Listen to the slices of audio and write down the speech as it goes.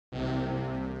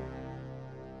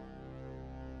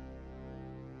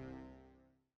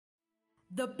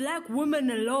The black woman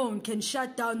alone can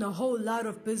shut down a whole lot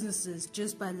of businesses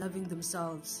just by loving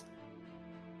themselves.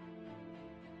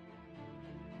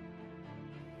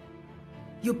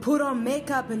 You put on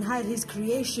makeup and hide his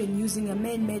creation using a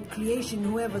man-made creation.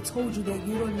 Whoever told you that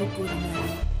you don't look good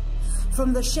enough?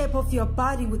 From the shape of your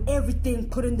body with everything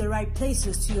put in the right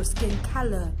places to your skin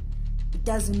color. It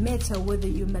doesn't matter whether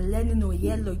you're melanin or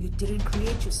yellow, you didn't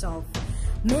create yourself.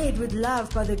 Made with love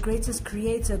by the greatest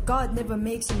creator. God never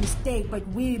makes a mistake, but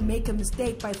we make a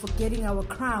mistake by forgetting our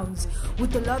crowns.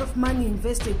 With a lot of money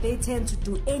invested, they tend to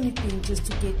do anything just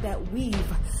to get that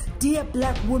weave. Dear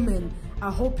black woman, I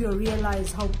hope you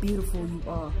realize how beautiful you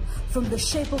are. From the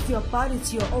shape of your body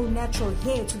to your own natural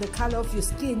hair to the color of your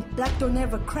skin, black don't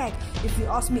ever crack. If you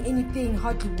ask me anything,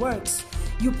 hardly works.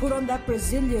 You put on that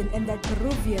Brazilian and that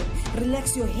Peruvian,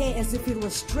 relax your hair as if it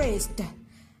was stressed.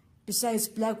 Besides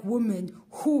black women,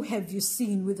 who have you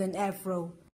seen with an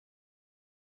afro?